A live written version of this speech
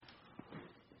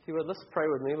you would, let's pray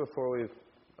with me before we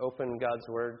open God's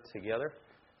Word together.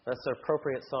 That's an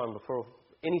appropriate song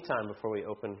anytime before we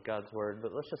open God's Word.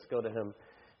 But let's just go to Him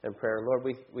in prayer. Lord,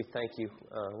 we thank you.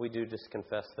 We do just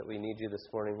confess that we need you this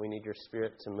morning. We need your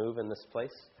Spirit to move in this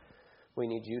place. We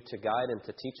need you to guide and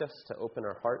to teach us, to open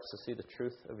our hearts to see the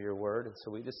truth of your Word. And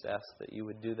so we just ask that you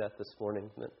would do that this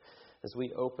morning. That as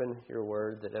we open your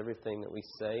Word, that everything that we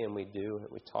say and we do,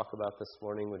 that we talk about this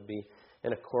morning would be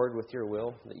in accord with your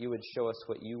will, that you would show us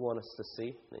what you want us to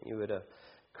see, that you would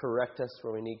correct us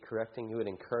where we need correcting, you would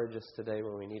encourage us today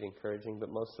where we need encouraging. But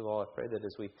most of all, I pray that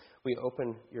as we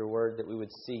open your Word, that we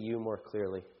would see you more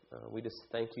clearly. We just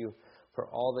thank you for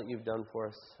all that you've done for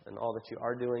us and all that you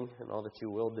are doing and all that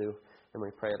you will do. And we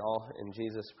pray it all in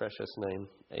Jesus' precious name.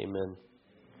 Amen.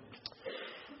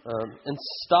 In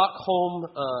Stockholm,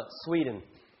 Sweden,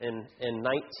 in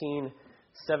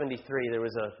 1973, there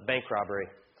was a bank robbery.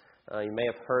 You may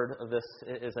have heard of this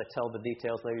as I tell the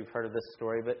details. Maybe you've heard of this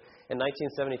story. But in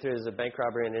 1973, there was a bank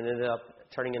robbery, and it ended up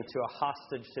turning into a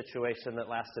hostage situation that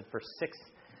lasted for 6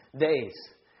 days.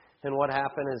 And what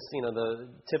happened is, the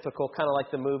typical, kind of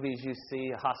like the movies you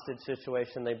see, a hostage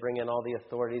situation, they bring in all the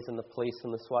authorities and the police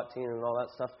and the SWAT team and all that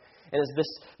stuff. And as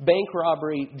this bank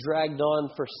robbery dragged on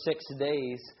for 6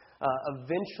 days,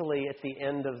 eventually at the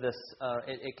end of this,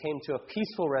 it came to a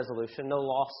peaceful resolution, no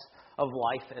loss of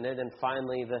life in it. And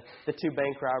finally, the two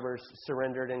bank robbers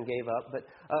surrendered and gave up. But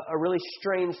a really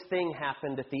strange thing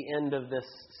happened at the end of this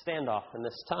standoff in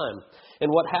this time.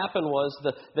 And what happened was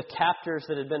the captors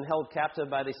that had been held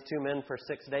captive by these two men for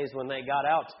 6 days, when they got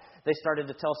out, they started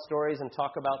to tell stories and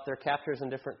talk about their captors and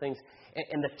different things.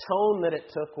 And the tone that it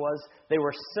took was they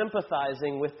were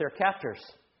sympathizing with their captors.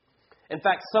 In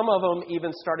fact, some of them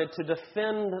even started to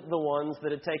defend the ones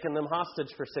that had taken them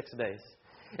hostage for 6 days.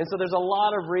 And so there's a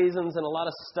lot of reasons and a lot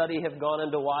of study have gone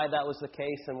into why that was the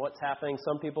case and what's happening.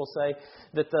 Some people say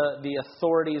that the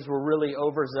authorities were really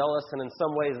overzealous, and in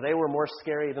some ways they were more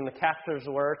scary than the captors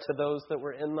were to those that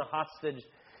were in the hostage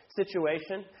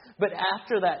situation. But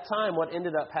after that time, what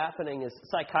ended up happening is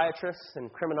psychiatrists and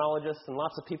criminologists and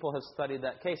lots of people have studied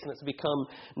that case, and it's become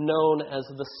known as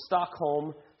the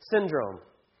Stockholm Syndrome.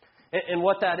 And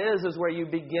what that is where you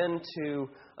begin to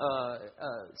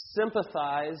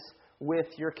sympathize with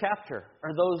your captor,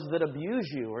 or those that abuse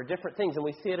you, or different things. And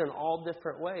we see it in all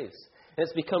different ways. And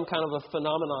it's become kind of a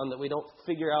phenomenon that we don't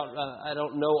figure out. I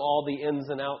don't know all the ins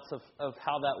and outs of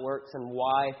how that works and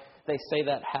why they say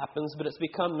that happens, but it's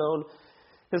become known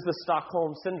as the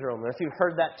Stockholm Syndrome. And if you've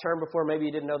heard that term before, maybe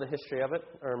you didn't know the history of it,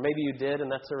 or maybe you did,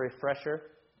 and that's a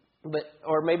refresher.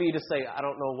 Or maybe you just say, I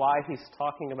don't know why he's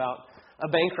talking about a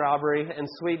bank robbery in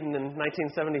Sweden in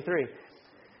 1973.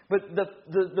 But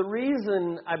the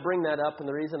reason I bring that up and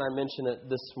the reason I mention it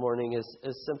this morning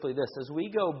is simply this. As we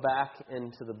go back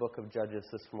into the book of Judges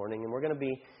this morning, and we're going to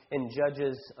be in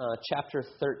Judges chapter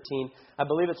 13. I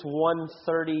believe it's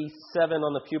 137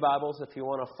 on the Pew Bibles if you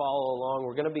want to follow along.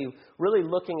 We're going to be really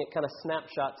looking at kind of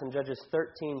snapshots in Judges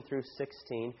 13 through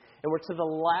 16. And we're to the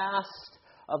last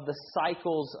of the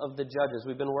cycles of the Judges.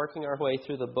 We've been working our way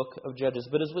through the book of Judges.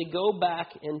 But as we go back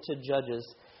into Judges,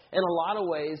 in a lot of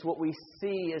ways, what we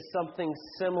see is something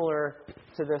similar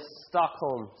to this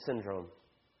Stockholm Syndrome.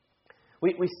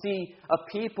 We see a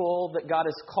people that God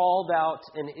has called out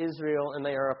in Israel, and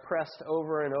they are oppressed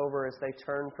over and over as they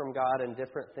turn from God, and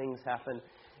different things happen.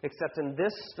 Except in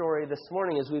this story this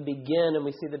morning, as we begin and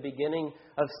we see the beginning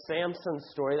of Samson's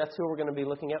story, that's who we're going to be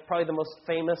looking at. Probably the most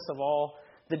famous of all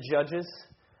the judges,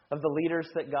 of the leaders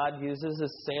that God uses,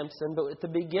 is Samson. But at the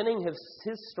beginning of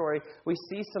his story, we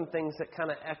see some things that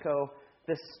kind of echo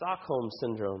this Stockholm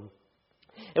Syndrome.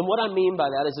 And what I mean by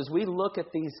that is as we look at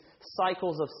these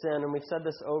cycles of sin, and we've said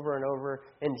this over and over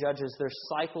in Judges, there's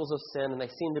cycles of sin, and they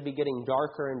seem to be getting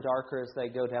darker and darker as they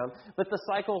go down. But the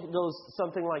cycle goes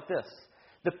something like this.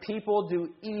 The people do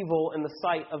evil in the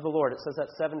sight of the Lord. It says that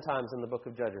 7 times in the book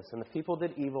of Judges. And the people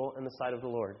did evil in the sight of the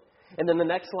Lord. And then the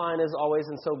next line is always,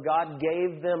 and so God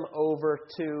gave them over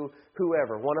to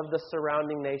whoever, one of the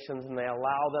surrounding nations, and they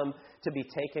allow them to be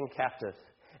taken captive.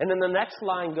 And then the next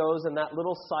line goes, and that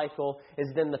little cycle is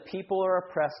then the people are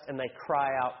oppressed and they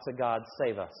cry out to God,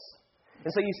 save us.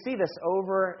 And so you see this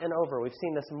over and over. We've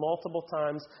seen this multiple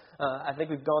times. I think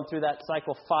we've gone through that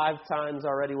cycle 5 times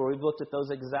already where we've looked at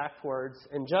those exact words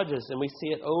in Judges, and we see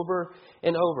it over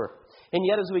and over. And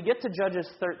yet as we get to Judges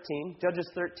 13,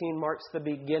 Judges 13 marks the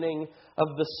beginning of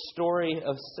the story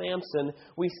of Samson.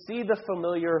 We see the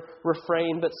familiar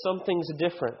refrain, but something's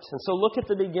different. And so look at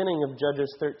the beginning of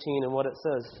Judges 13 and what it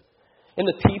says. And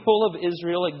the people of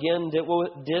Israel again did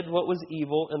what was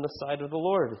evil in the sight of the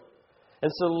Lord.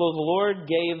 And so the Lord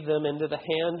gave them into the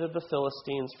hand of the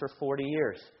Philistines for 40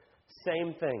 years.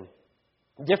 Same thing.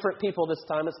 Different people this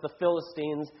time. It's the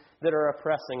Philistines that are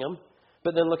oppressing them.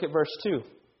 But then look at verse 2.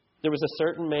 There was a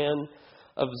certain man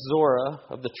of Zorah,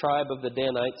 of the tribe of the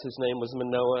Danites, whose name was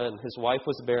Manoah, and his wife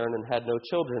was barren and had no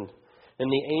children.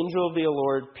 And the angel of the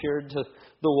Lord appeared to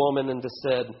the woman and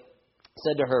said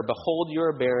to her, Behold, you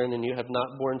are barren, and you have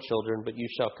not borne children, but you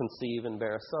shall conceive and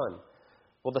bear a son.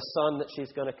 Well, the son that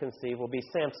she's going to conceive will be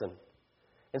Samson.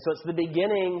 And so it's the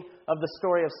beginning of the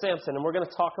story of Samson. And we're going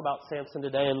to talk about Samson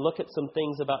today and look at some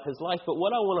things about his life. But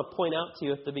what I want to point out to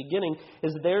you at the beginning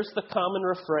is there's the common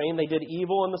refrain. They did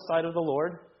evil in the sight of the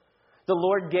Lord. The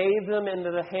Lord gave them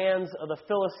into the hands of the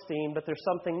Philistine, but there's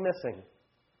something missing.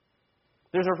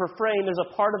 There's a refrain, there's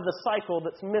a part of the cycle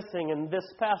that's missing in this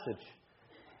passage.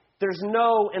 There's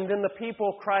no, and then the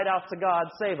people cried out to God,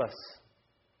 save us.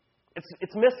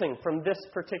 It's missing from this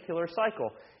particular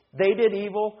cycle. They did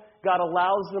evil. God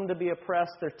allows them to be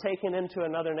oppressed. They're taken into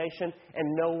another nation,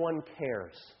 and no one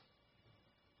cares.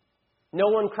 No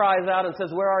one cries out and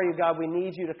says, where are you, God? We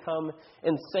need you to come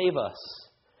and save us.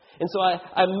 And so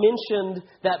I mentioned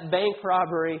that bank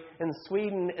robbery in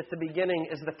Sweden at the beginning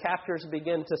as the captors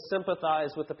begin to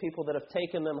sympathize with the people that have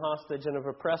taken them hostage and have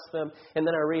oppressed them. And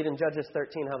then I read in Judges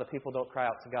 13 how the people don't cry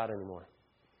out to God anymore.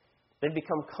 They've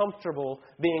become comfortable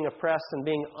being oppressed and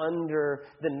being under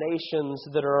the nations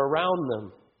that are around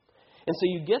them. And so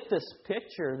you get this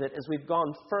picture that as we've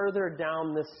gone further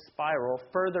down this spiral,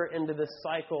 further into this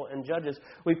cycle in Judges,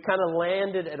 we've kind of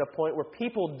landed at a point where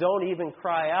people don't even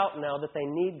cry out now that they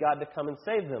need God to come and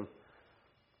save them.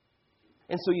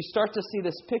 And so you start to see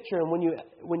this picture, and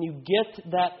when you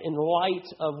get that in light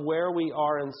of where we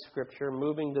are in Scripture,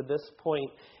 moving to this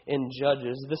point in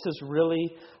Judges, this is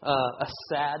really a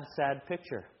sad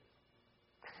picture.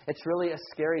 It's really a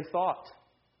scary thought.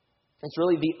 It's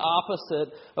really the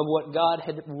opposite of what God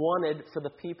had wanted for the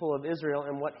people of Israel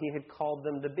and what He had called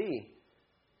them to be.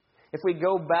 If we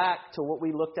go back to what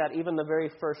we looked at, even the very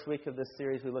first week of this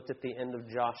series, we looked at the end of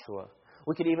Joshua.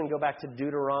 We could even go back to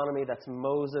Deuteronomy. That's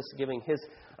Moses giving his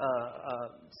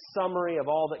summary of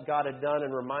all that God had done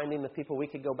and reminding the people. We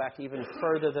could go back even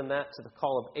further than that to the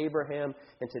call of Abraham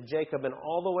and to Jacob and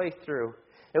all the way through.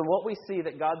 And what we see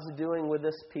that God's doing with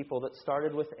this people that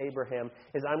started with Abraham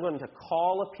is I'm going to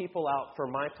call a people out for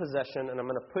my possession, and I'm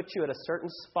going to put you at a certain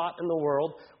spot in the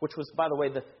world, which was, by the way,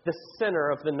 the center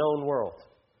of the known world.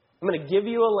 I'm going to give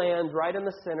you a land right in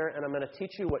the center, and I'm going to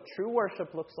teach you what true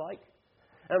worship looks like.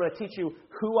 I'm going to teach you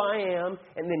who I am,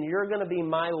 and then you're going to be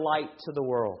my light to the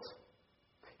world.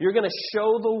 You're going to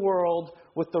show the world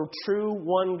what the true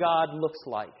one God looks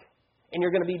like. And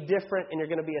you're going to be different, and you're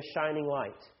going to be a shining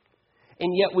light.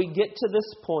 And yet we get to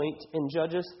this point in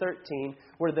Judges 13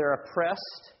 where they're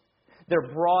oppressed.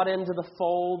 They're brought into the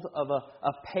fold of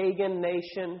a pagan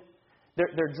nation.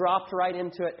 They're dropped right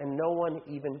into it, and no one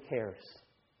even cares.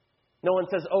 No one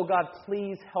says, oh God,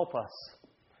 please help us.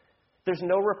 There's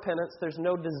no repentance. There's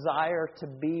no desire to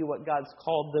be what God's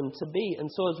called them to be. And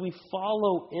so as we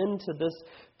follow into this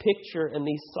picture and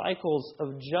these cycles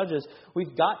of Judges,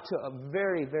 we've got to a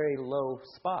very, very low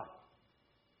spot.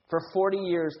 For 40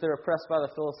 years, they're oppressed by the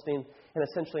Philistines, and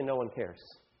essentially no one cares.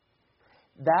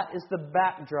 That is the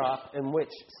backdrop in which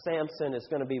Samson is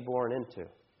going to be born into.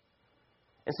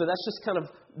 And so that's just kind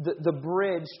of the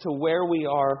bridge to where we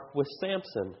are with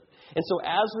Samson. And so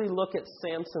as we look at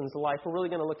Samson's life, we're really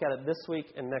going to look at it this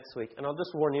week and next week. And I'll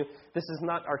just warn you, this is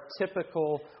not our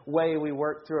typical way we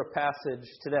work through a passage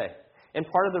today. And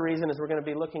part of the reason is we're going to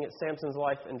be looking at Samson's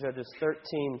life in Judges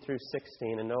 13 through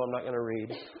 16. And no, I'm not going to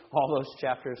read all those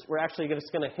chapters. We're actually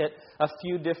just going to hit a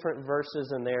few different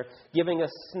verses in there, giving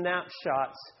us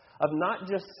snapshots of not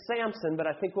just Samson, but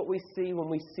I think what we see when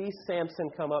we see Samson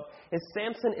come up is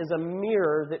Samson is a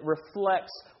mirror that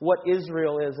reflects what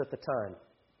Israel is at the time.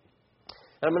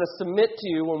 And I'm going to submit to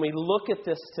you when we look at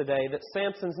this today that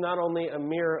Samson's not only a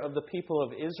mirror of the people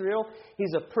of Israel,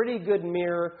 he's a pretty good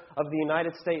mirror of the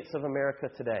United States of America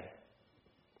today,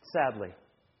 sadly.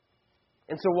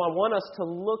 And so I want us to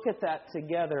look at that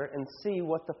together and see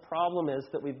what the problem is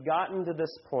that we've gotten to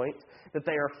this point, that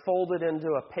they are folded into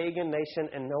a pagan nation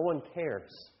and no one cares.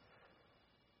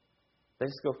 They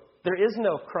just go, there is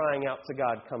no crying out to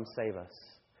God, come save us.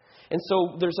 And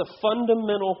so there's a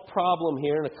fundamental problem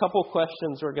here, and a couple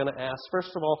questions we're going to ask.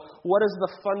 First of all, what is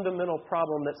the fundamental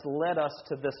problem that's led us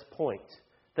to this point,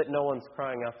 that no one's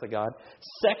crying out to God?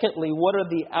 Secondly, what are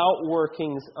the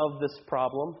outworkings of this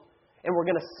problem? And we're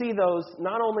going to see those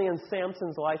not only in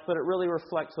Samson's life, but it really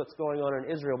reflects what's going on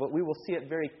in Israel. But we will see it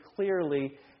very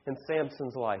clearly in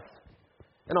Samson's life.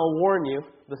 And I'll warn you,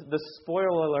 the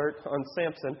spoiler alert on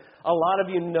Samson, a lot of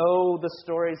you know the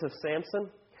stories of Samson.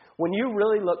 When you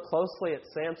really look closely at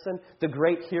Samson, the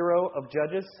great hero of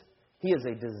Judges, he is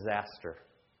a disaster.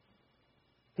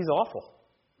 He's awful.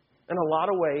 In a lot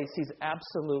of ways, he's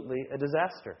absolutely a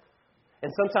disaster.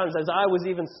 And sometimes as I was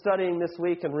even studying this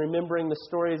week and remembering the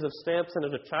stories of Samson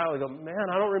as a child, I go, man,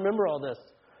 I don't remember all this.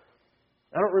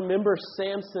 I don't remember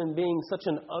Samson being such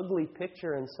an ugly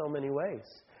picture in so many ways.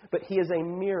 But he is a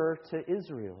mirror to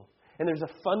Israel. And there's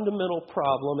a fundamental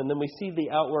problem, and then we see the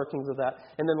outworkings of that.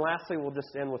 And then lastly, we'll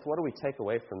just end with what do we take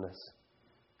away from this?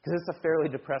 Because it's a fairly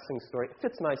depressing story. It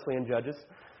fits nicely in Judges.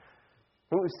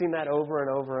 We've seen that over and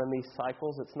over in these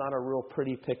cycles. It's not a real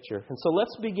pretty picture. And so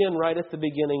let's begin right at the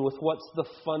beginning with what's the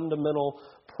fundamental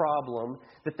problem.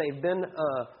 That they've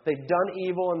done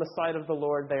evil in the sight of the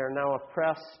Lord. They are now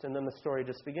oppressed, and then the story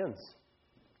just begins.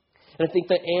 And I think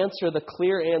the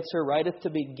clear answer right at the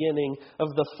beginning of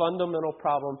the fundamental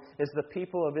problem is the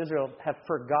people of Israel have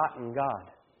forgotten God.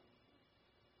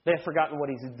 They have forgotten what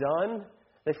He's done.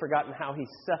 They've forgotten how He's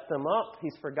set them up.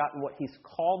 He's forgotten what He's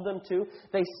called them to.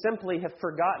 They simply have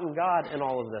forgotten God in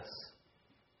all of this.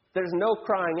 There's no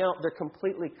crying out. They're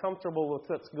completely comfortable with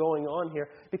what's going on here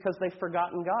because they've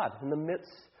forgotten God in the midst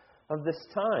of this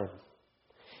time.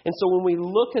 And so when we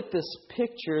look at this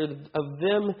picture of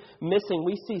them missing,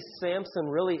 we see Samson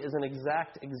really as an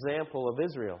exact example of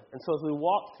Israel. And so as we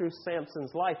walk through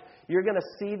Samson's life, you're going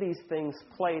to see these things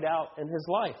played out in his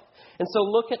life. And so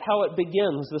look at how it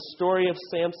begins. The story of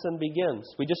Samson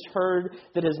begins. We just heard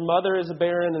that his mother is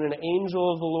barren and an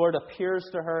angel of the Lord appears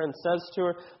to her and says to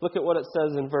her, look at what it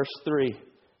says in verse 3.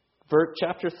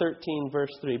 Chapter 13,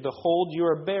 verse 3. Behold, you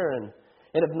are barren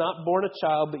and have not borne a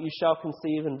child, but you shall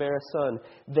conceive and bear a son.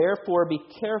 Therefore be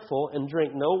careful and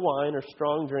drink no wine or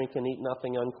strong drink and eat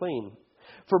nothing unclean.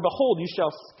 For behold, you shall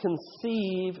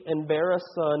conceive and bear a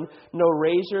son. No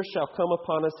razor shall come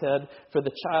upon his head, for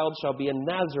the child shall be a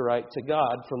Nazarite to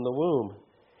God from the womb.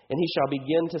 And he shall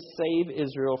begin to save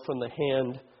Israel from the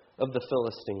hand of the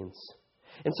Philistines.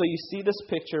 And so you see this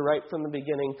picture right from the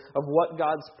beginning of what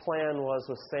God's plan was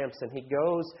with Samson. He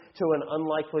goes to an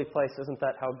unlikely place. Isn't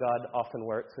that how God often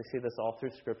works? We see this all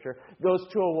through Scripture. Goes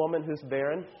to a woman who's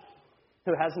barren,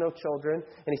 who has no children,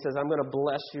 and he says, I'm going to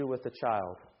bless you with a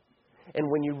child. And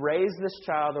when you raise this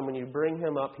child and when you bring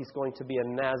him up, he's going to be a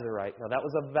Nazarite. Now that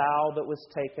was a vow that was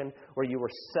taken where you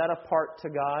were set apart to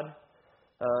God.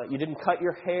 You didn't cut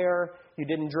your hair. You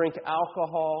didn't drink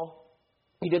alcohol.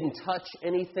 You didn't touch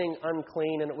anything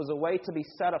unclean, and it was a way to be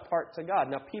set apart to God.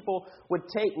 Now, people would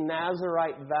take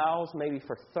Nazarite vows maybe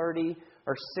for 30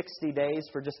 or 60 days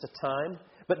for just a time,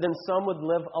 but then some would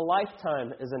live a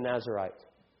lifetime as a Nazarite.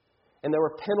 And there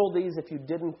were penalties if you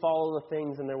didn't follow the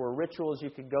things, and there were rituals you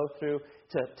could go through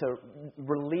to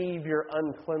relieve your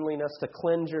uncleanliness, to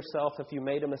cleanse yourself if you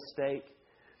made a mistake.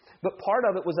 But part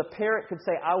of it was a parent could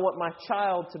say, I want my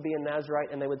child to be a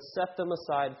Nazarite, and they would set them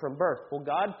aside from birth. Well,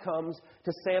 God comes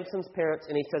to Samson's parents,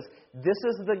 and He says, this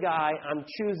is the guy I'm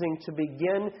choosing to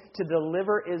begin to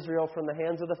deliver Israel from the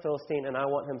hands of the Philistine, and I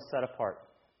want him set apart.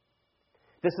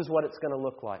 This is what it's going to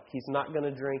look like. He's not going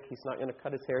to drink. He's not going to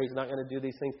cut his hair. He's not going to do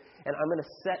these things. And I'm going to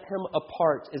set him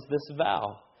apart as this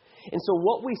vow. And so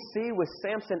what we see with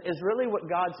Samson is really what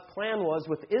God's plan was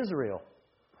with Israel.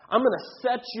 I'm going to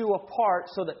set you apart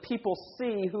so that people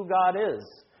see who God is.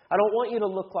 I don't want you to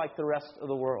look like the rest of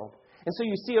the world. And so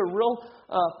you see a real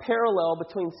parallel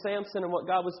between Samson and what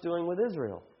God was doing with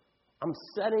Israel. I'm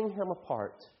setting him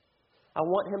apart. I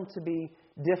want him to be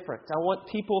different. I want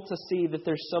people to see that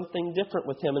there's something different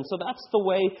with him. And so that's the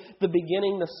way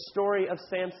the story of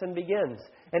Samson begins.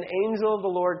 An angel of the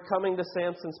Lord coming to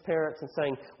Samson's parents and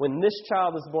saying, when this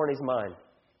child is born, he's mine.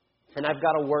 And I've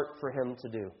got a work for him to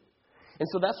do. And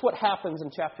so that's what happens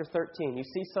in chapter 13. You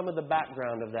see some of the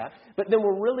background of that. But then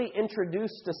we're really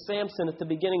introduced to Samson at the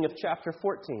beginning of chapter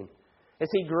 14. As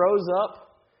he grows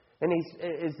up, and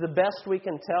is the best we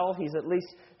can tell,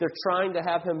 they're trying to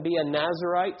have him be a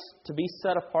Nazarite, to be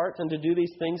set apart and to do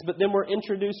these things. But then we're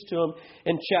introduced to him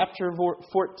in chapter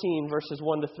 14, verses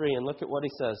 1 to 3. And look at what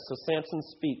he says. So Samson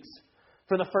speaks.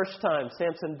 For the first time,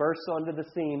 Samson bursts onto the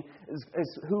scene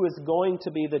as who is going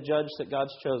to be the judge that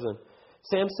God's chosen.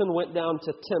 Samson went down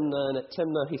to Timnah, and at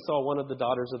Timnah he saw one of the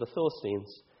daughters of the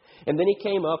Philistines. And then he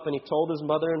came up and he told his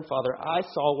mother and father, I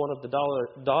saw one of the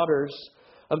daughters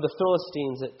of the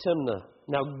Philistines at Timnah.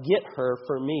 Now get her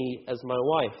for me as my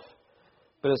wife.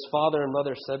 But his father and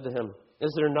mother said to him,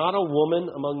 Is there not a woman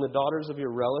among the daughters of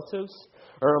your relatives,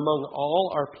 or among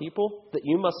all our people, that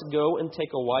you must go and take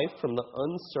a wife from the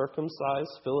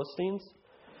uncircumcised Philistines?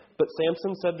 But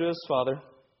Samson said to his father,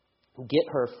 Get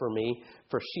her for me,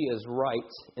 for she is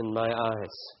right in my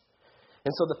eyes.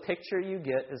 And so the picture you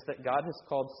get is that God has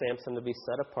called Samson to be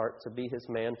set apart, to be his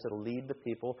man, to lead the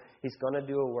people. He's going to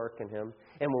do a work in him.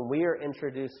 And when we are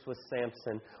introduced with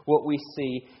Samson, what we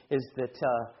see is that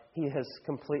he has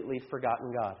completely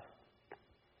forgotten God.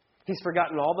 He's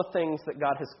forgotten all the things that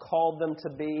God has called them to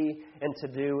be and to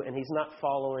do, and he's not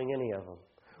following any of them.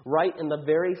 Right in the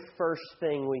very first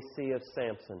thing we see of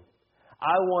Samson,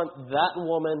 I want that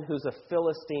woman who's a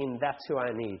Philistine, that's who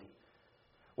I need.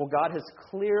 Well, God has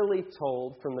clearly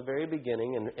told from the very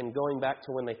beginning, and going back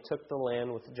to when they took the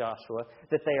land with Joshua,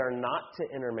 that they are not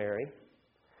to intermarry,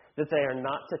 that they are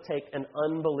not to take an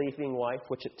unbelieving wife,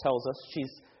 which it tells us she's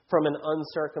from an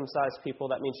uncircumcised people.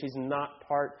 That means she's not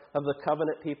part of the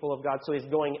covenant people of God. So he's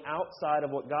going outside of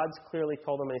what God's clearly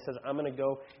told him, and he says, I'm going to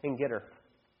go and get her.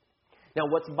 Now,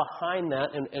 what's behind that,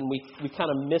 and we kind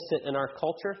of miss it in our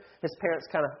culture, his parents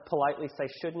kind of politely say,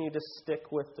 shouldn't you just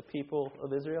stick with the people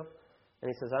of Israel? And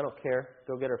he says, I don't care.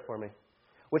 Go get her for me.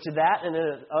 Which that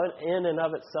in and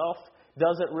of itself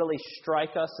doesn't really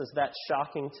strike us as that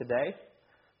shocking today,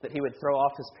 that he would throw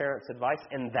off his parents' advice.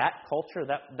 In that culture,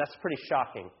 that's pretty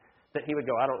shocking, that he would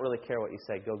go, I don't really care what you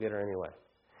say. Go get her anyway.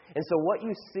 And so what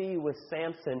you see with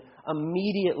Samson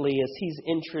immediately as he's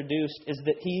introduced is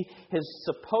that he is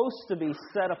supposed to be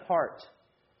set apart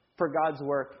for God's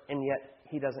work, and yet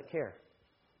he doesn't care.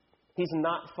 He's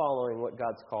not following what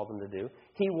God's called him to do.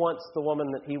 He wants the woman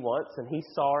that he wants, and he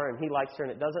saw her, and he likes her,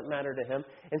 and it doesn't matter to him.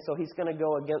 And so he's going to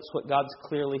go against what God's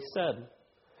clearly said.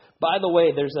 By the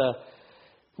way, there's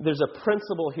a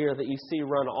principle here that you see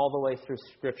run all the way through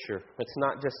Scripture. It's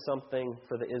not just something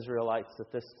for the Israelites at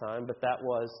this time, but that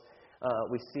was,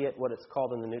 we see it, what it's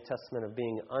called in the New Testament, of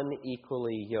being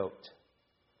unequally yoked.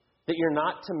 That you're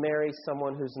not to marry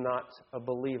someone who's not a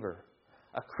believer.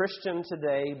 A Christian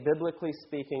today, biblically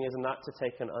speaking, is not to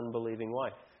take an unbelieving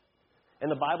wife. And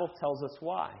the Bible tells us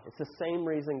why. It's the same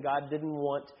reason God didn't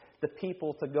want the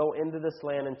people to go into this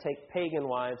land and take pagan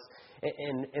wives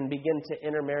and begin to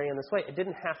intermarry in this way. It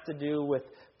didn't have to do with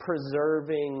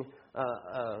preserving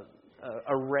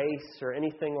a race or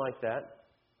anything like that.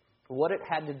 What it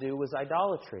had to do was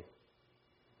idolatry.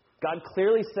 God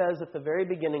clearly says at the very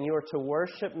beginning, you are to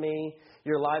worship me.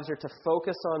 Your lives are to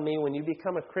focus on me. When you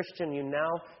become a Christian, you now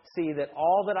see that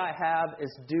all that I have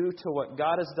is due to what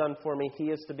God has done for me. He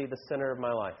is to be the center of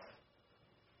my life.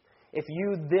 If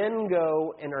you then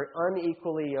go and are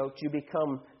unequally yoked, you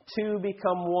become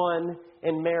one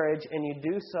in marriage, and you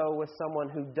do so with someone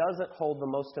who doesn't hold the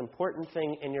most important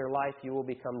thing in your life, you will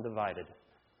become divided.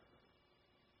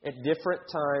 At different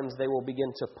times, they will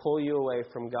begin to pull you away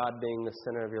from God being the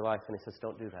center of your life. And he says,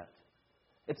 don't do that.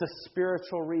 It's a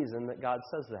spiritual reason that God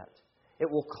says that. It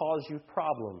will cause you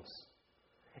problems.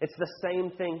 It's the same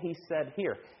thing he said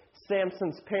here.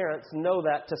 Samson's parents know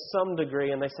that to some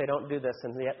degree, and they say, don't do this.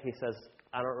 And yet he says,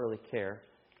 I don't really care.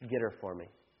 Get her for me.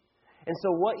 And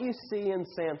so what you see in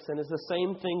Samson is the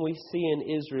same thing we see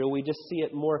in Israel. We just see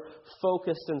it more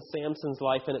focused in Samson's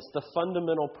life, and it's the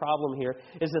fundamental problem here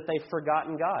is that they've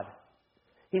forgotten God.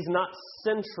 He's not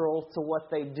central to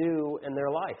what they do in their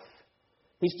life.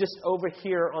 He's just over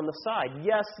here on the side.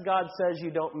 Yes, God says you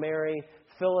don't marry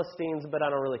Philistines, but I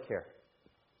don't really care.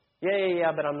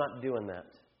 Yeah, but I'm not doing that.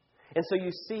 And so you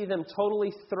see them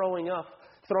totally throwing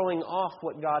off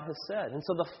what God has said. And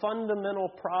so the fundamental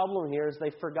problem here is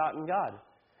they've forgotten God.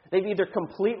 They've either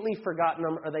completely forgotten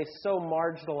Him or they've so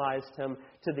marginalized Him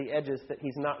to the edges that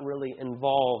He's not really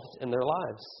involved in their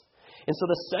lives. And so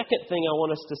the second thing I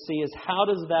want us to see is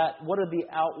what are the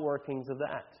outworkings of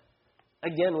that?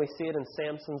 Again, we see it in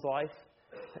Samson's life.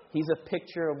 He's a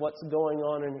picture of what's going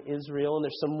on in Israel, and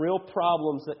there's some real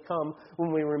problems that come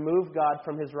when we remove God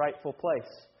from His rightful place.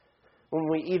 When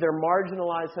we either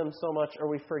marginalize Him so much or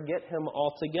we forget Him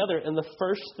altogether. And the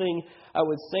first thing I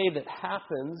would say that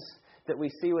happens, that we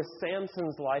see with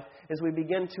Samson's life, is we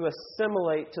begin to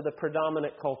assimilate to the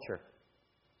predominant culture.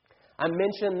 I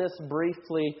mentioned this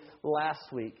briefly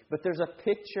last week, but there's a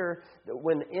picture that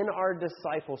when in our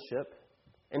discipleship,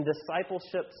 and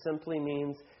discipleship simply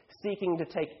means seeking to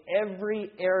take every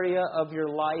area of your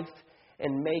life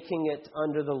and making it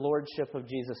under the lordship of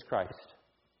Jesus Christ.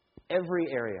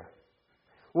 Every area.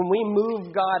 When we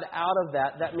move God out of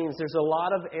that, that means there's a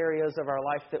lot of areas of our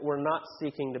life that we're not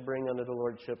seeking to bring under the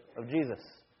lordship of Jesus.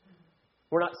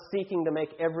 We're not seeking to make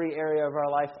every area of our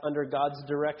life under God's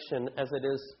direction as it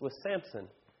is with Samson.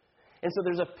 And so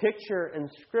there's a picture in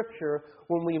Scripture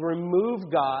when we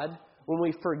remove God, when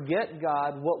we forget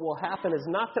God, what will happen is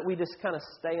not that we just kind of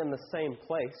stay in the same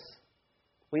place.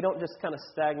 We don't just kind of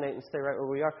stagnate and stay right where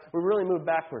we are. We really move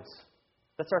backwards.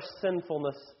 That's our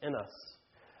sinfulness in us.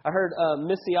 I heard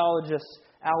missiologist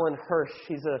Alan Hirsch.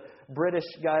 He's a British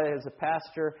guy who's a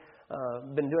pastor.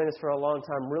 been doing this for a long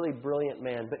time, really brilliant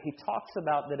man. But he talks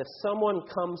about that if someone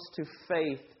comes to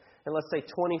faith, and let's say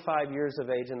 25 years of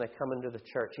age, and they come into the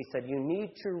church, he said, you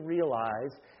need to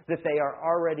realize that they are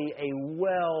already a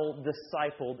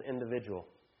well-discipled individual.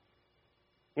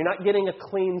 You're not getting a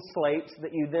clean slate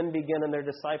that you then begin in their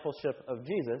discipleship of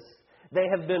Jesus. They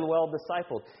have been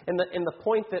well-discipled. And the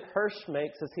point that Hirsch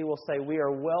makes is he will say, we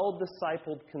are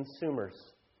well-discipled consumers.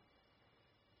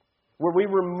 Where we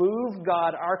remove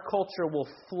God, our culture will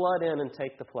flood in and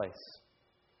take the place.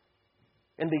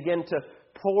 And begin to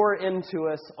pour into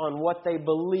us on what they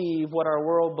believe, what our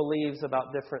world believes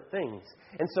about different things.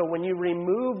 And so when you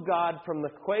remove God from the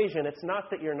equation, it's not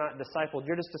that you're not discipled,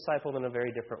 you're just discipled in a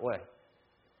very different way.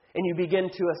 And you begin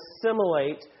to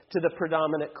assimilate to the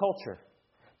predominant culture.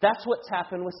 That's what's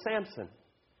happened with Samson.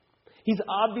 He's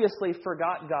obviously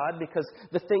forgot God because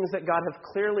the things that God have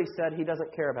clearly said He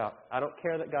doesn't care about. I don't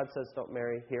care that God says don't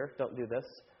marry here, don't do this.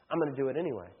 I'm going to do it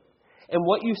anyway. And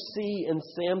what you see in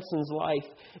Samson's life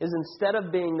is instead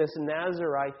of being this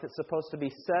Nazarite that's supposed to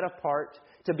be set apart,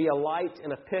 to be a light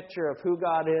and a picture of who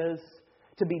God is,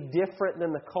 to be different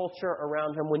than the culture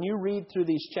around him, when you read through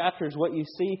these chapters, what you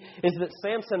see is that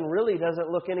Samson really doesn't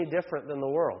look any different than the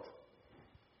world.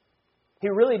 He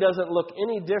really doesn't look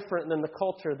any different than the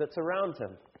culture that's around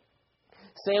him.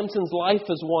 Samson's life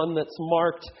is one that's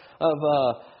marked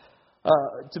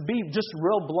to be just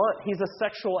real blunt, he's a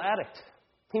sexual addict.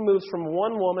 He moves from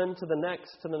one woman to the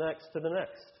next, to the next, to the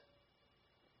next.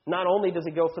 Not only does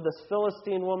he go for this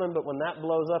Philistine woman, but when that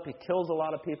blows up, he kills a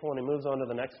lot of people and he moves on to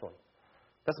the next one.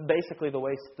 That's basically the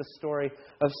way the story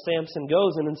of Samson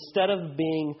goes. And instead of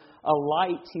being a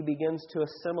light, he begins to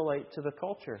assimilate to the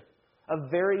culture. A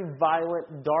very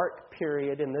violent, dark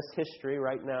period in this history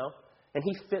right now. And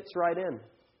he fits right in.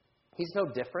 He's no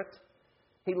different.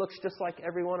 He looks just like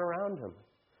everyone around him.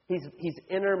 He's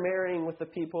intermarrying with the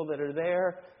people that are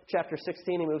there. Chapter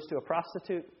 16, he moves to a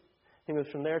prostitute. He moves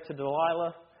from there to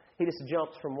Delilah. He just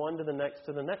jumps from one to the next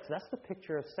to the next. That's the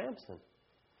picture of Samson.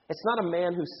 It's not a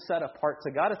man who's set apart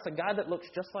to God. It's a guy that looks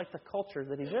just like the culture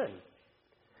that he's in.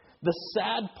 The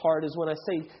sad part is when I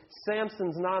say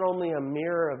Samson's not only a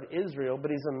mirror of Israel,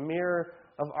 but he's a mirror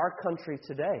of our country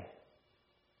today.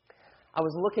 I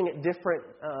was looking at different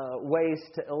ways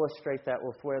to illustrate that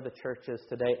with where the church is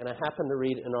today, and I happened to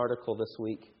read an article this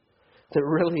week that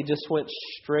really just went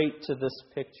straight to this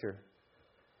picture.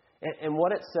 And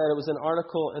what it said, it was an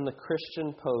article in the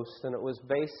Christian Post, and it was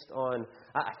based on,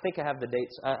 I think I have the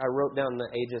dates, I wrote down the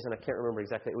ages, and I can't remember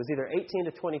exactly. It was either 18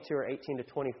 to 22 or 18 to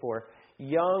 24.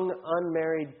 Young,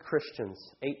 unmarried Christians,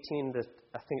 18 to,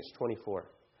 I think it's 24.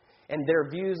 And their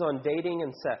views on dating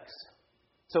and sex.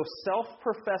 So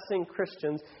self-professing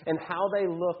Christians and how they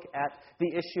look at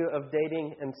the issue of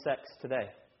dating and sex today.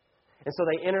 And so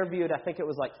they interviewed, I think it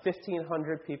was like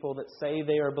 1,500 people that say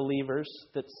they are believers,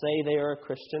 that say they are a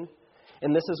Christian.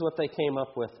 And this is what they came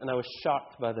up with, and I was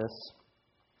shocked by this.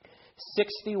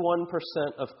 61%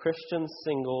 of Christian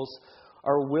singles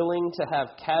are willing to have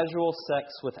casual sex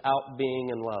without being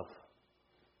in love.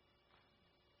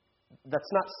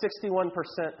 That's not 61%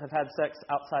 have had sex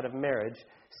outside of marriage.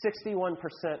 61%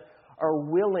 are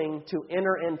willing to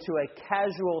enter into a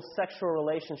casual sexual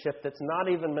relationship that's not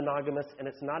even monogamous and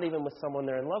it's not even with someone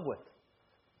they're in love with.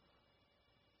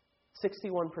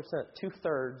 61%,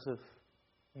 2/3 of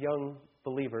young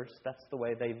believers, that's the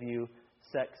way they view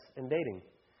sex and dating.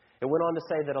 It went on to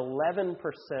say that 11%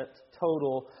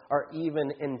 total are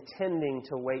even intending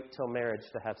to wait till marriage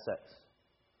to have sex.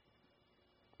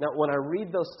 Now, when I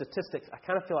read those statistics, I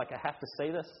kind of feel like I have to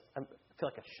say this. I feel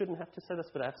like I shouldn't have to say this,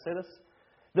 but I have to say this.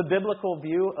 The biblical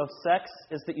view of sex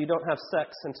is that you don't have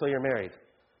sex until you're married.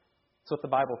 That's what the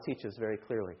Bible teaches very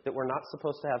clearly, that we're not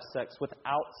supposed to have sex with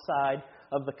outside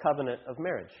of the covenant of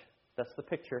marriage. That's the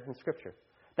picture in Scripture.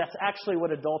 That's actually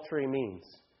what adultery means.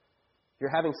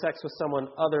 You're having sex with someone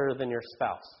other than your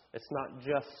spouse. It's not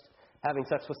just having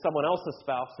sex with someone else's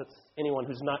spouse, it's anyone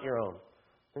who's not your own.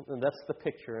 And that's the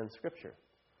picture in Scripture.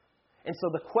 And so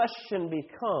the question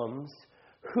becomes,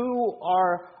 who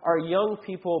are our young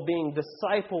people being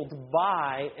discipled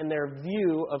by in their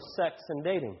view of sex and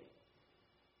dating?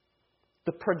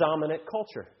 The predominant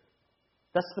culture.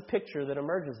 That's the picture that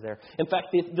emerges there. In fact,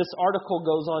 this article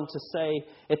goes on to say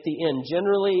at the end,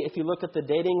 generally, if you look at the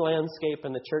dating landscape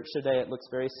in the church today, it looks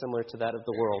very similar to that of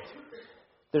the world.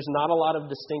 There's not a lot of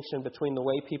distinction between the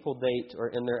way people date or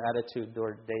in their attitude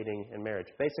toward dating and marriage.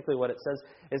 Basically, what it says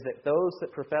is that those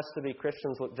that profess to be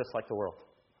Christians look just like the world.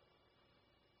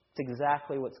 It's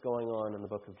exactly what's going on in the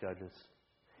book of Judges.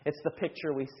 It's the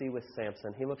picture we see with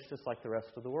Samson. He looks just like the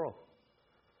rest of the world.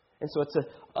 And so it's an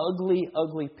ugly,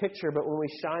 ugly picture, but when we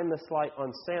shine this light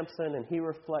on Samson and he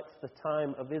reflects the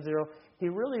time of Israel, he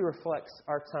really reflects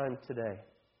our time today.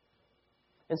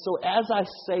 And so as I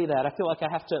say that, I feel like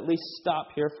I have to at least stop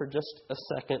here for just a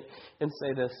second and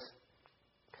say this.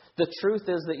 The truth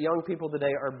is that young people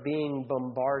today are being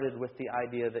bombarded with the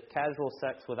idea that casual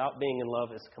sex without being in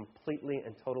love is completely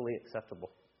and totally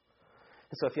acceptable.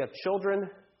 And so if you have children,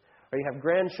 or you have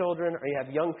grandchildren, or you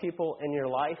have young people in your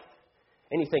life,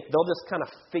 and you think they'll just kind of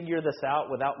figure this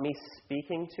out without me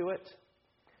speaking to it,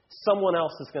 someone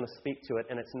else is going to speak to it,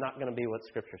 and it's not going to be what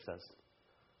Scripture says.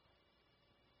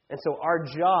 And so our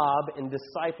job in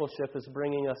discipleship is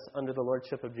bringing us under the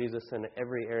lordship of Jesus in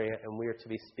every area, and we are to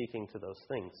be speaking to those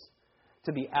things,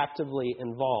 to be actively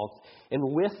involved. And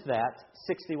with that,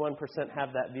 61%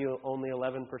 have that view, only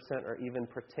 11% are even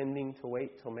pretending to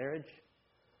wait till marriage.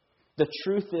 The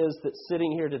truth is that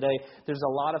sitting here today, there's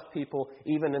a lot of people,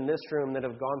 even in this room, that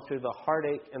have gone through the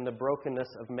heartache and the brokenness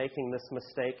of making this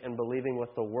mistake and believing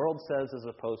what the world says as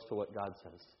opposed to what God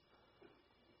says.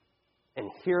 And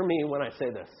hear me when I say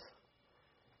this.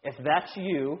 If that's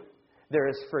you, there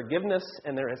is forgiveness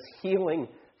and there is healing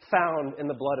found in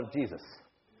the blood of Jesus.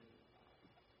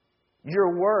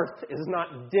 Your worth is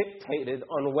not dictated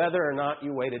on whether or not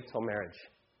you waited till marriage.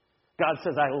 God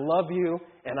says, I love you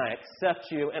and I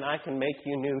accept you and I can make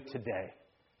you new today.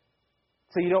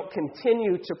 So you don't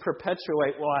continue to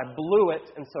perpetuate, well, I blew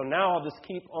it, and so now I'll just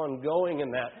keep on going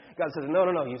in that. God says,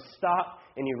 no, you stop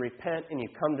and you repent and you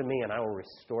come to me and I will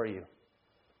restore you.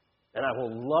 And I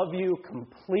will love you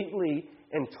completely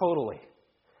and totally.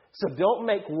 So don't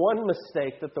make one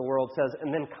mistake that the world says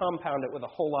and then compound it with a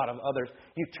whole lot of others.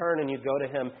 You turn and you go to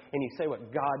Him and you say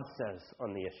what God says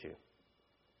on the issue.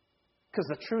 Because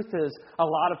the truth is, a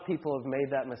lot of people have made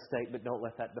that mistake, but don't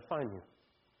let that define you.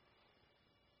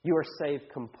 You are saved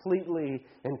completely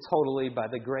and totally by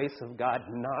the grace of God,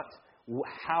 not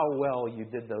how well you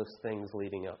did those things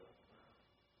leading up.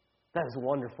 That is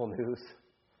wonderful news.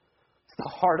 It's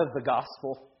the heart of the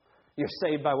gospel. You're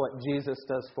saved by what Jesus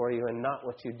does for you and not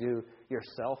what you do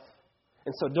yourself.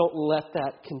 And so don't let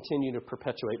that continue to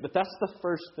perpetuate. But that's the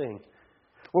first thing.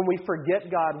 When we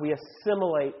forget God, we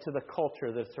assimilate to the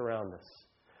culture that's around us.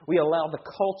 We allow the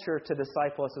culture to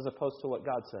disciple us as opposed to what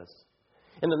God says.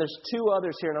 And then there's two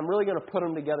others here, and I'm really going to put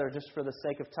them together just for the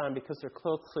sake of time because they're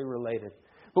closely related.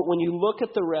 But when you look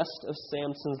at the rest of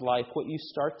Samson's life, what you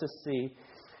start to see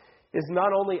is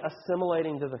not only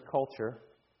assimilating to the culture,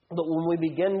 but when we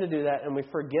begin to do that and we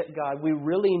forget God, we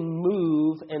really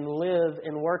move and live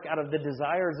and work out of the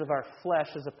desires of our flesh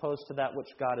as opposed to that which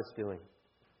God is doing.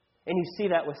 And you see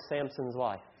that with Samson's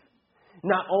life.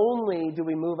 Not only do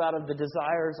we move out of the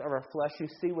desires of our flesh, you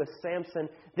see with Samson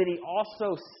that he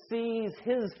also sees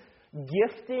his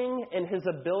gifting and his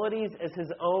abilities as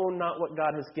his own, not what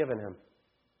God has given him.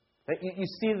 You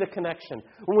see the connection.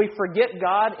 When we forget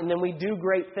God and then we do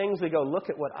great things, we go, look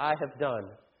at what I have done.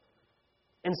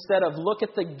 Instead of look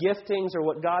at the giftings or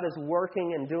what God is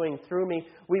working and doing through me,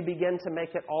 we begin to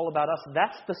make it all about us.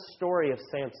 That's the story of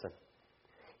Samson.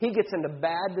 He gets into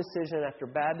bad decision after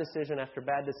bad decision after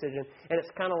bad decision, and it's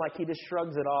kind of like he just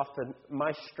shrugs it off and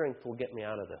my strength will get me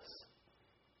out of this.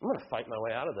 I'm going to fight my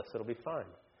way out of this. It'll be fine.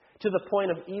 To the point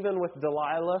of even with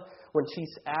Delilah, when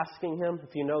she's asking him,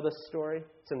 if you know this story,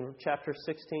 it's in chapter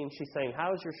 16, she's saying,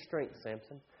 how is your strength,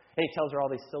 Samson? And he tells her all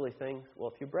these silly things.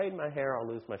 Well, if you braid my hair, I'll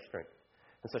lose my strength.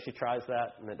 And so she tries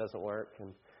that, and it doesn't work.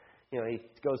 And, he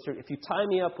goes through, if you tie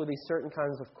me up with these certain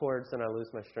kinds of cords, then I lose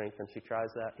my strength. And she tries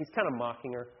that. He's kind of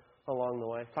mocking her along the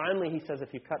way. Finally, he says,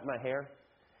 if you cut my hair,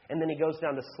 and then he goes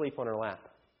down to sleep on her lap.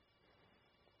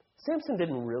 Samson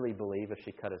didn't really believe if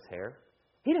she cut his hair.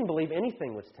 He didn't believe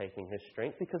anything was taking his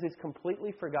strength because he's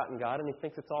completely forgotten God and he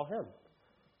thinks it's all him.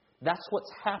 That's what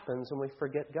happens when we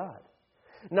forget God.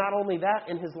 Not only that,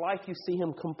 in his life you see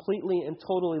him completely and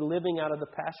totally living out of the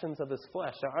passions of his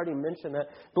flesh. I already mentioned that,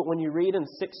 but when you read in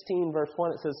 16 verse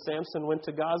 1, it says Samson went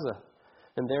to Gaza,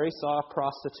 and there he saw a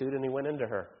prostitute and he went into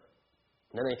her.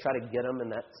 And then they try to get him in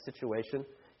that situation.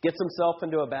 Gets himself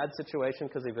into a bad situation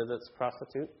because he visits a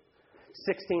prostitute.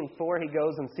 16:4, he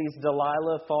goes and sees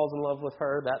Delilah, falls in love with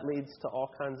her. That leads to all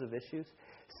kinds of issues.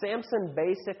 Samson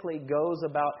basically goes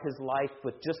about his life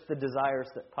with just the desires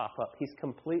that pop up. He's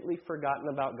completely forgotten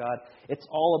about God. It's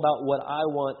all about what I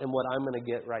want and what I'm going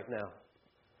to get right now.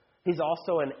 He's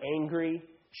also an angry,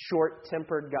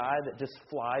 short-tempered guy that just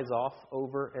flies off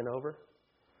over and over.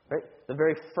 Right? The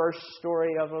very first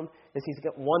story of him is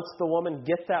wants the woman,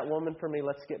 get that woman for me,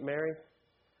 let's get married.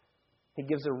 He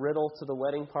gives a riddle to the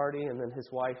wedding party, and then his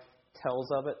wife tells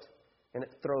of it, and it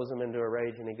throws him into a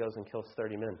rage, and he goes and kills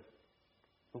 30 men.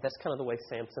 And that's kind of the way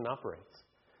Samson operates.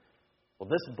 Well,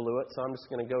 this blew it, so I'm just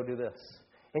going to go do this.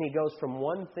 And he goes from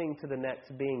one thing to the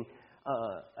next, being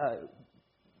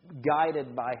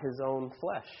guided by his own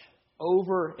flesh.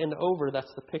 Over and over,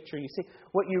 that's the picture you see.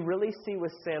 What you really see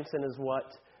with Samson is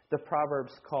what the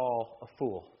Proverbs call a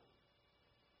fool.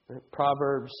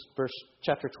 Proverbs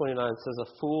chapter 29 says,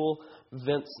 a fool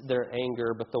vents their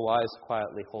anger, but the wise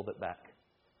quietly hold it back.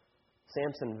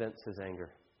 Samson vents his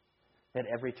anger at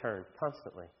every turn,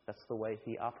 constantly. That's the way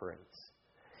he operates.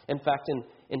 In fact,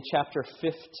 in chapter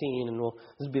 15, and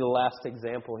this will be the last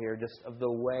example here, just of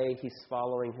the way he's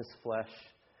following his flesh,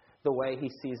 the way he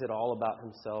sees it all about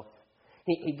himself.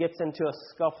 He gets into a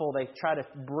scuffle. They try to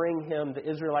bring him. The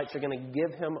Israelites are going to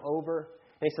give him over.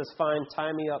 And he says, fine,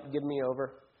 tie me up, give me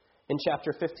over. In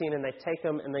chapter 15, and they take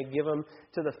him and they give him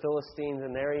to the Philistines,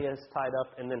 and there he is tied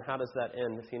up. And then how does that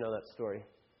end, if you know that story?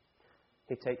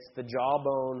 He takes the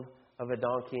jawbone of a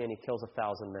donkey and he kills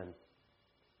 1,000 men.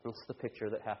 That's the picture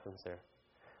that happens there.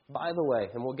 By the way,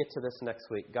 and we'll get to this next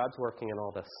week, God's working in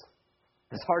all this.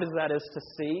 As hard as that is to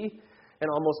see and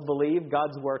almost believe,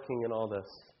 God's working in all this.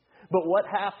 But what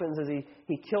happens is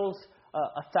he kills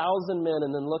 1,000 men,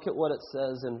 and then look at what it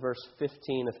says in verse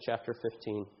 15 of chapter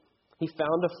 15. He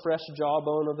found a fresh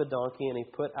jawbone of a donkey, and he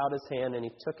put out his hand, and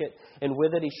he took it, and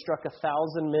with it he struck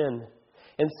 1,000 men.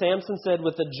 And Samson said,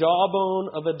 with the jawbone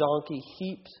of a donkey,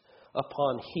 heaps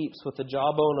upon heaps, with the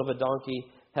jawbone of a donkey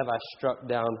have I struck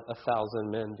down 1,000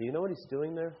 men. Do you know what he's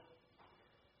doing there?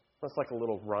 That's like a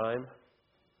little rhyme.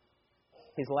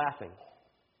 He's laughing.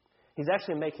 He's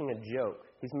actually making a joke.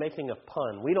 He's making a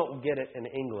pun. We don't get it in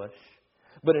English.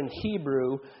 But in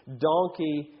Hebrew,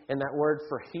 donkey and that word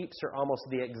for heaps are almost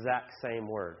the exact same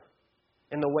word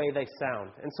in the way they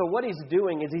sound. And so what he's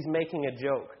doing is he's making a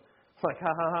joke. Like,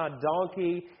 ha ha ha,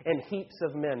 donkey and heaps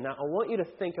of men. Now, I want you to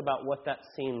think about what that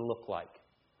scene looked like.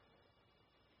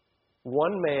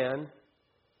 One man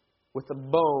with a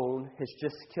bone has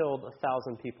just killed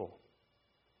 1,000 people.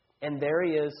 And there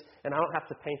he is, and I don't have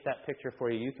to paint that picture for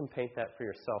you. You can paint that for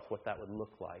yourself, what that would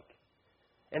look like.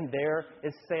 And there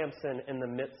is Samson in the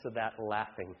midst of that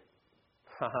laughing.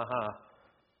 Ha ha ha.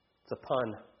 It's a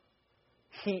pun.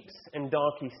 Heaps and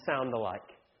donkeys sound alike.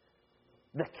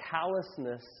 The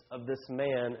callousness of this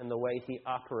man and the way he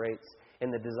operates in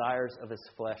the desires of his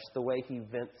flesh, the way he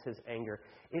vents his anger,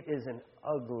 it is an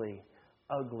ugly,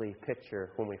 ugly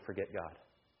picture when we forget God.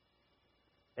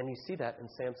 And you see that in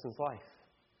Samson's life.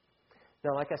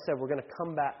 Now, like I said, we're going to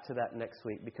come back to that next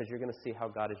week because you're going to see how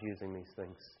God is using these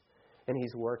things. And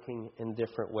He's working in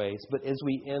different ways. But as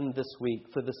we end this week,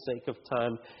 for the sake of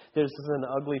time, there's an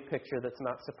ugly picture that's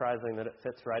not surprising that it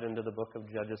fits right into the book of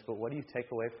Judges. But what do you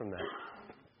take away from that?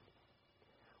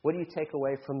 What do you take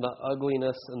away from the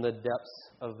ugliness and the depths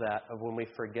of that, of when we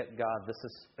forget God? This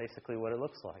is basically what it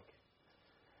looks like.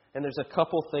 And there's a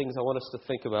couple things I want us to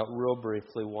think about real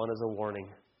briefly. One is a warning.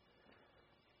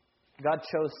 God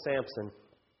chose Samson.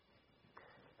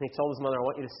 And He told his mother, I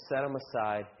want you to set him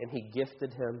aside. And He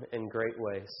gifted him in great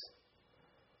ways.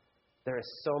 There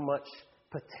is so much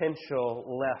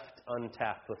potential left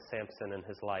untapped with Samson in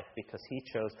his life because he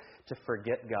chose to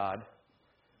forget God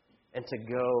and to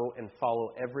go and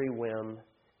follow every whim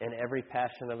and every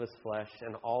passion of his flesh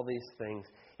and all these things.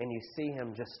 And you see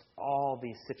him just all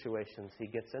these situations he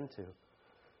gets into.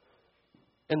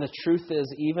 And the truth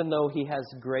is, even though he has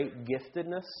great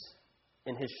giftedness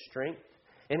in his strength,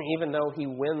 and even though he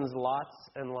wins lots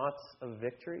and lots of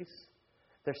victories,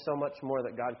 there's so much more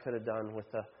that God could have done with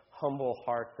a humble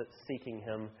heart that's seeking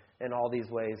Him in all these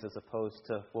ways as opposed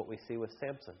to what we see with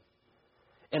Samson.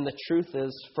 And the truth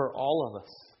is, for all of us,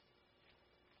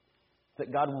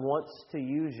 that God wants to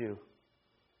use you.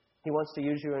 He wants to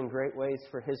use you in great ways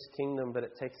for His kingdom, but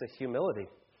it takes a humility.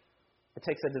 It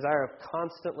takes a desire of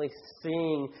constantly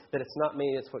seeing that it's not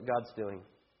me, it's what God's doing.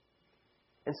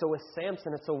 And so with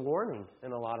Samson, it's a warning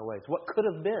in a lot of ways. What could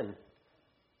have been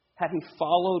had he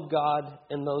followed God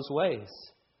in those ways?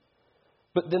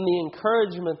 But then the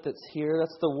encouragement that's here,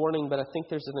 that's the warning, but I think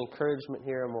there's an encouragement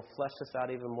here, and we'll flesh this out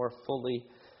even more fully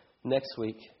next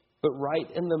week. But right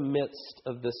in the midst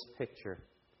of this picture,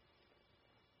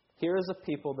 here is a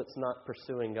people that's not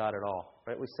pursuing God at all.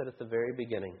 Right? We said at the very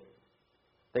beginning,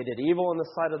 they did evil in the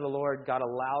sight of the Lord. God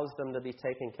allows them to be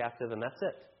taken captive, and that's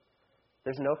it.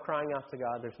 There's no crying out to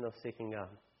God. There's no seeking God.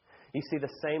 You see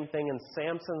the same thing in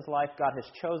Samson's life. God has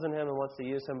chosen him and wants to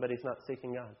use him, but he's not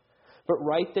seeking God. But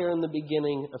right there in the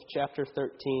beginning of chapter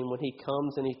 13, when he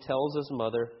comes and he tells his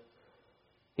mother,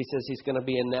 he says he's going to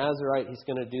be a Nazirite, he's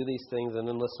going to do these things, and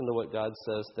then listen to what God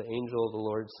says. The angel of the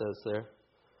Lord says there,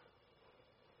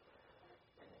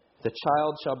 the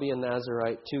child shall be a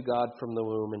Nazirite to God from the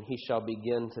womb, and he shall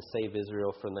begin to save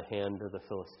Israel from the hand of the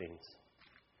Philistines.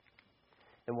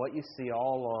 And what you see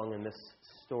all along in this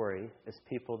story is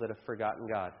people that have forgotten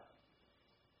God,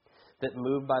 that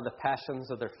move by the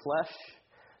passions of their flesh,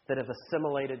 that have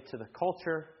assimilated to the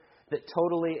culture, that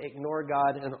totally ignore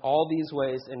God in all these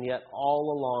ways, and yet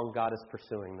all along God is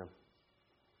pursuing them.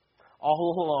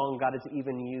 All along God is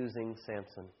even using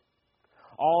Samson.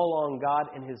 All along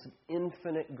God in His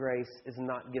infinite grace is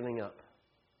not giving up.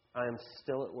 I am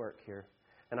still at work here,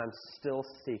 and I'm still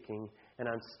seeking, and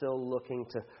I'm still looking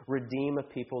to redeem a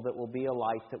people that will be a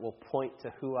light that will point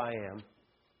to who I am.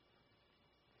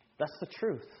 That's the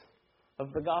truth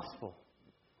of the gospel.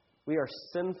 We are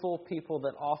sinful people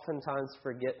that oftentimes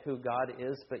forget who God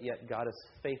is, but yet God is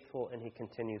faithful and He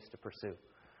continues to pursue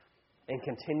and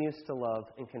continues to love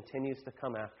and continues to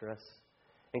come after us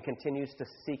and continues to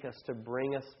seek us to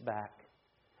bring us back.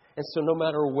 And so no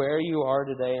matter where you are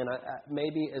today, and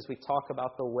maybe as we talk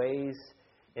about the ways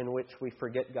in which we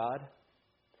forget God,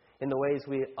 in the ways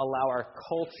we allow our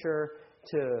culture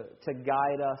to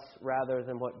guide us rather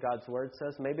than what God's Word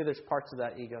says, maybe there's parts of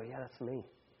that you go, yeah, that's me.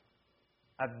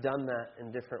 I've done that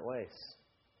in different ways.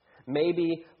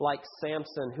 Maybe like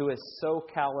Samson, who is so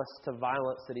callous to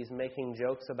violence that he's making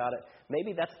jokes about it,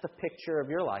 maybe that's the picture of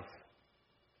your life.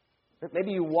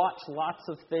 Maybe you watch lots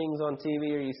of things on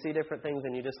TV or you see different things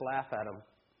and you just laugh at them.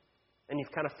 And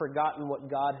you've kind of forgotten what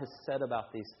God has said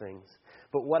about these things.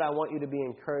 But what I want you to be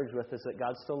encouraged with is that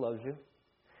God still loves you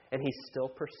and He's still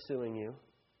pursuing you.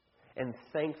 And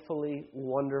thankfully,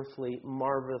 wonderfully,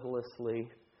 marvelously,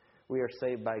 we are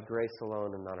saved by grace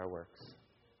alone and not our works.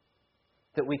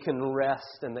 That we can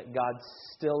rest and that God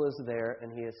still is there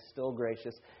and He is still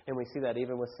gracious. And we see that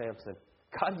even with Samson.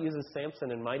 God uses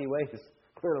Samson in mighty ways.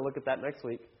 We're going to look at that next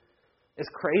week. As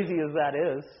crazy as that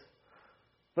is.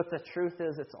 But the truth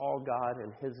is, it's all God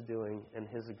and His doing and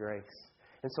His grace.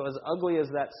 And so as ugly as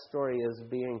that story is,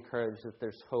 be encouraged that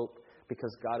there's hope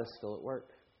because God is still at work.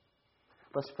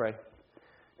 Let's pray.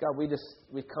 God, we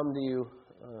come to You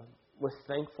with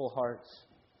thankful hearts,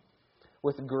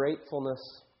 with gratefulness,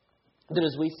 that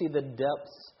as we see the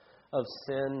depths of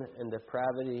sin and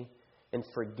depravity and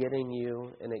forgetting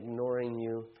You and ignoring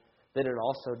You, that it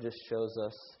also just shows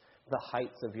us the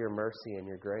heights of Your mercy and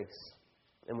Your grace.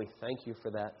 And we thank You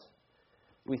for that.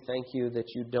 We thank You that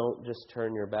You don't just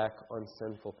turn Your back on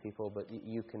sinful people, but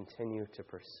You continue to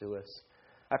pursue us.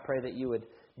 I pray that You would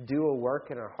do a work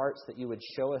in our hearts, that You would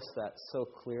show us that so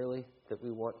clearly, that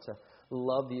we want to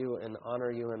love You and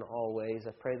honor You in all ways.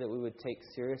 I pray that we would take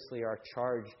seriously our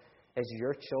charge as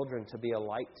Your children to be a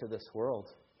light to this world,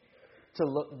 to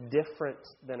look different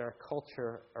than our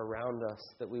culture around us,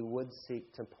 that we would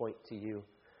seek to point to You.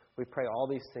 We pray all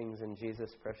these things in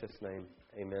Jesus' precious name.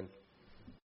 Amen.